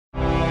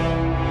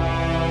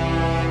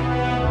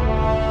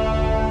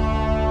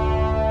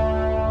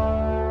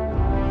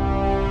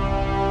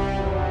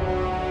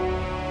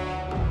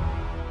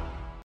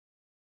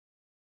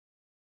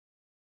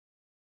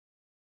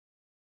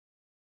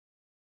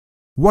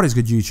What is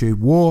good, YouTube?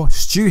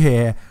 Warstu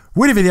here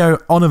with a video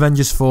on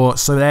Avengers 4.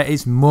 So there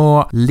is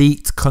more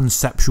leaked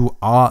conceptual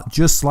art,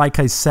 just like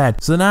I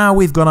said. So now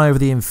we've gone over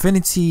the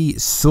Infinity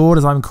Sword,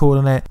 as I'm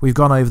calling it. We've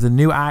gone over the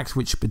new axe,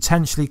 which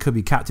potentially could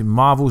be Captain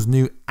Marvel's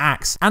new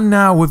axe. And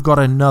now we've got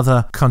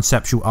another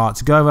conceptual art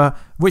to go over,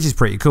 which is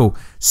pretty cool.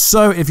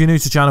 So if you're new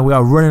to the channel, we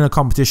are running a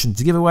competition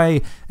to give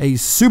away a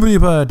Super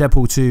Duper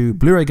Deadpool 2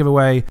 Blu-ray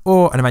giveaway,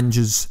 or an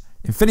Avengers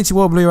Infinity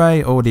War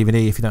Blu-ray, or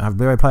DVD if you don't have a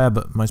Blu-ray player,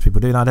 but most people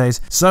do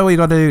nowadays. So what you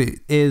gotta do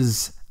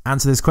is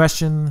answer this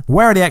question: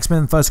 where are the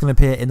X-Men first going to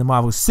appear in the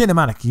Marvel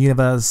Cinematic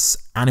Universe,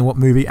 and in what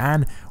movie,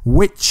 and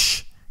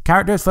which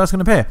character is first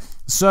going to appear?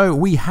 So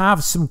we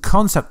have some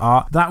concept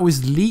art that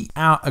was leaked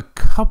out a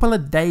couple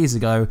of days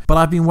ago, but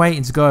I've been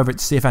waiting to go over it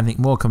to see if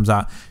anything more comes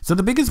out. So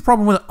the biggest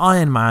problem with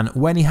Iron Man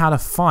when he had a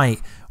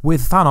fight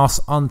with Thanos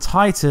on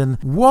Titan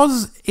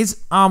was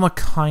his armor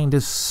kind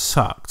of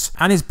sucked,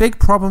 and his big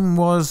problem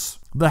was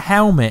the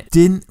helmet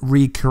didn't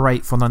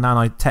recreate from the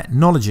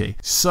nanotechnology.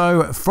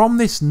 So from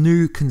this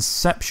new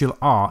conceptual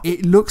art,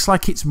 it looks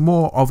like it's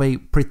more of a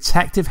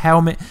protective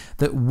helmet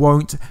that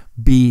won't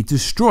be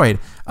destroyed.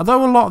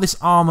 Although a lot of this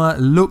armor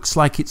looks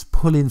like it's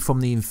pulling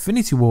from the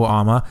Infinity War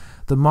armor,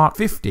 the Mark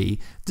 50,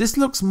 this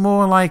looks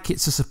more like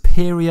it's a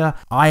superior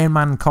Iron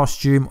Man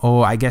costume,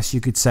 or I guess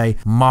you could say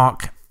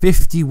Mark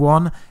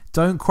 51.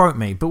 Don't quote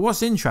me, but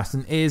what's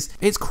interesting is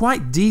it's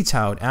quite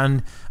detailed,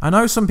 and I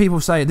know some people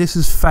say this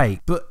is fake,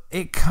 but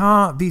it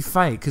can't be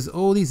fake because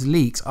all these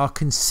leaks are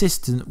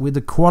consistent with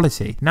the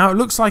quality. Now it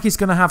looks like it's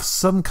going to have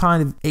some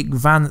kind of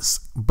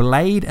advanced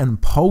blade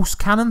and pulse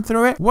cannon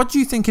through it. What do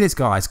you think it is,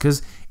 guys?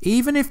 Because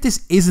even if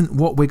this isn't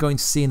what we're going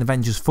to see in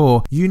Avengers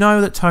 4, you know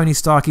that Tony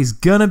Stark is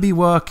going to be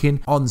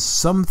working on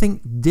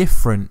something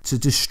different to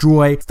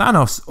destroy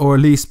Thanos, or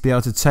at least be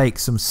able to take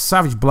some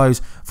savage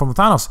blows from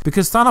Thanos,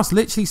 because Thanos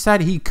literally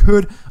said he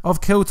could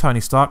have killed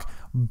Tony Stark,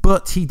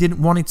 but he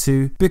didn't want it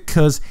to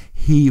because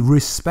he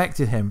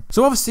respected him.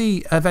 So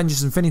obviously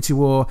Avengers Infinity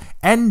War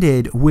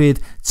ended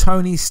with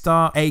Tony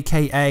Stark,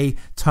 aka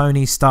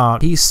Tony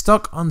Stark. He's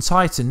stuck on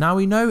Titan. Now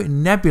we know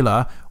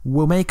Nebula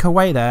will make her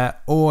way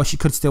there, or she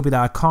could still be there.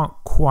 I can't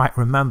quite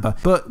remember.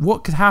 But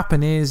what could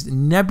happen is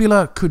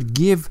Nebula could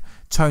give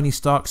Tony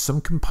Stark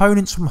some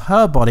components from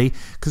her body,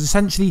 because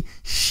essentially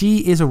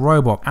she is a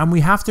robot. And we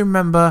have to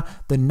remember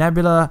the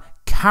Nebula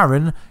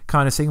Karen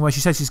kind of thing, where she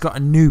says she's got a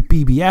new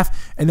BBF,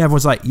 and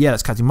everyone's like, yeah,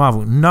 that's Captain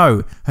Marvel.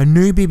 No, her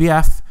new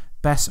BBF,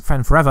 best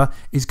friend forever,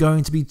 is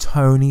going to be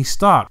Tony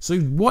Stark. So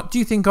what do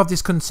you think of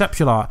this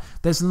conceptual art?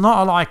 There's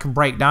not a lot I can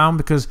break down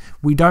because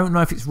we don't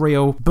know if it's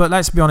real, but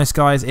let's be honest,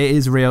 guys, it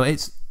is real.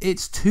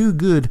 It's too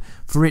good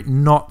for it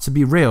not to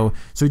be real.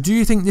 So do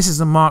you think this is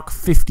a Mark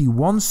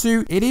 51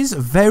 suit? It is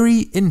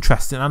very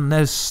interesting, and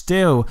there's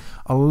still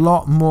a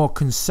lot more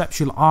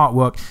conceptual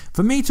artwork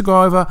for me to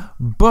go over,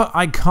 but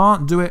I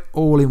can't do it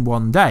all in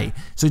one day.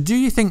 So do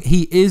you think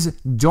he is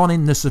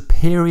donning the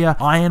superior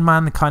Iron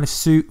Man kind of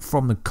suit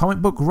from the comic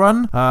book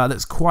run?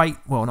 That's quite,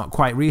 well, not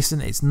quite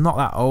recent. It's not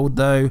that old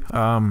though.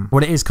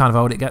 Well, it is kind of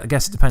old. I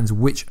guess it depends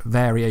which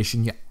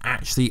variation you're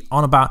actually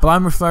on about, but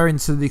I'm referring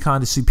to the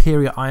kind of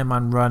superior Iron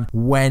Man run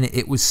when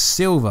it was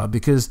silver,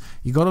 because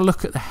you got to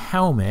look at the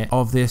helmet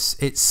of this.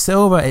 It's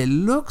silver. It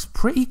looks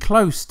pretty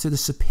close to the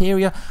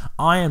superior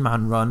Iron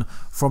Man run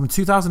from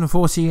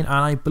 2014, and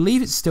I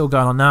believe it's still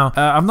going on now.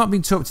 I've not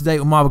been too up to date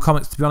with Marvel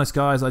comics, to be honest,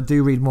 guys. I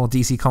do read more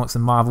DC comics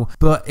than Marvel,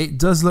 but it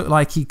does look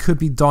like he could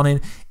be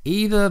donning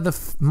either the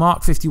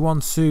Mark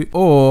 51 suit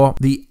or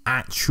the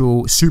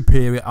actual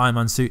superior Iron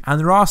Man suit. And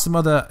there are some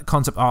other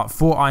concept art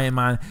for Iron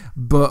Man,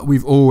 but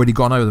we've already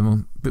gone over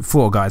them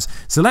before, guys.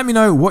 So let me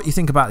know what you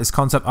think about this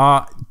concept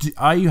art.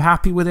 Are you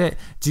happy with it?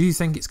 Do you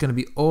think it's going to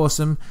be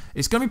awesome?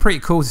 It's going to be pretty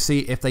cool to see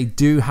if they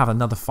do have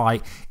another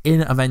fight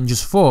in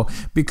Avengers 4,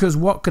 because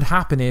what could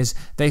happen is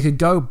they could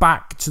go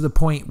back to the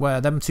point where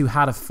them two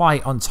had a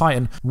fight on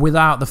Titan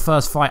without the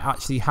first fight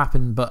actually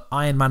happened, but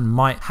Iron Man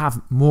might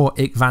have more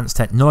advanced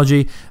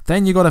technology.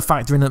 Then you got to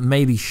factor in that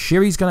maybe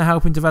Shuri's going to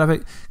help him develop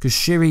it, because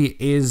Shuri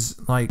is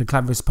like the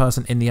cleverest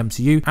person in the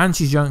MCU, and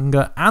she's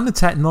younger, and the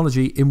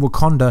technology in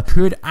Wakanda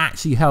could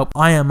actually help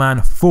Iron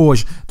Man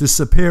forge the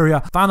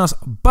superior Thanos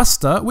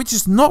Buster, which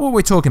is not what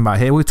we're talking about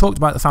here. We talked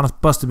about the Thanos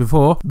Buster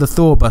before, the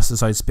Thor Buster,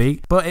 so to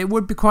speak, but it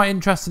would be quite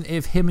interesting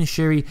if him and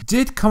Shuri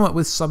did come up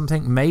with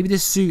something. Maybe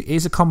this suit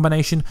is a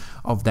combination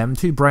of them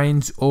two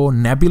brains, or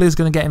Nebula is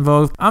going to get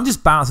involved. I'm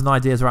just bouncing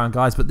ideas around,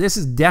 guys, but this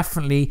is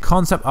definitely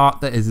concept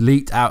art that is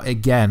leaked out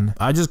again.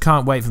 I just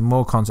can't wait for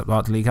more concept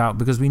art to leak out,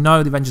 because we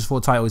know the Avengers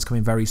 4 title is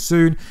coming very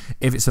soon.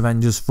 If it's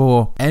Avengers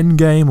 4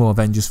 Endgame, or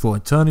Avengers 4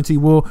 Eternity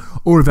War,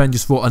 or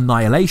Avengers 4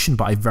 Annihilation,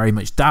 but I very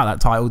much doubt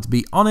that title, to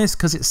be honest,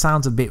 because it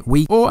sounds a bit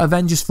weak, or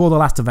Avengers 4 The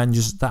Last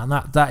Avengers,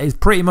 that is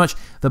pretty much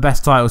the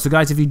best title. So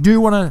guys, if you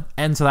do want to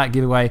enter that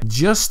giveaway,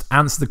 just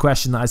answer the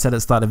question that I said at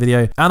the start of the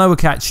video, and I will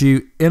catch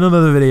you in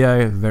another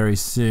video very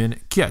soon.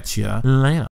 Catch ya later.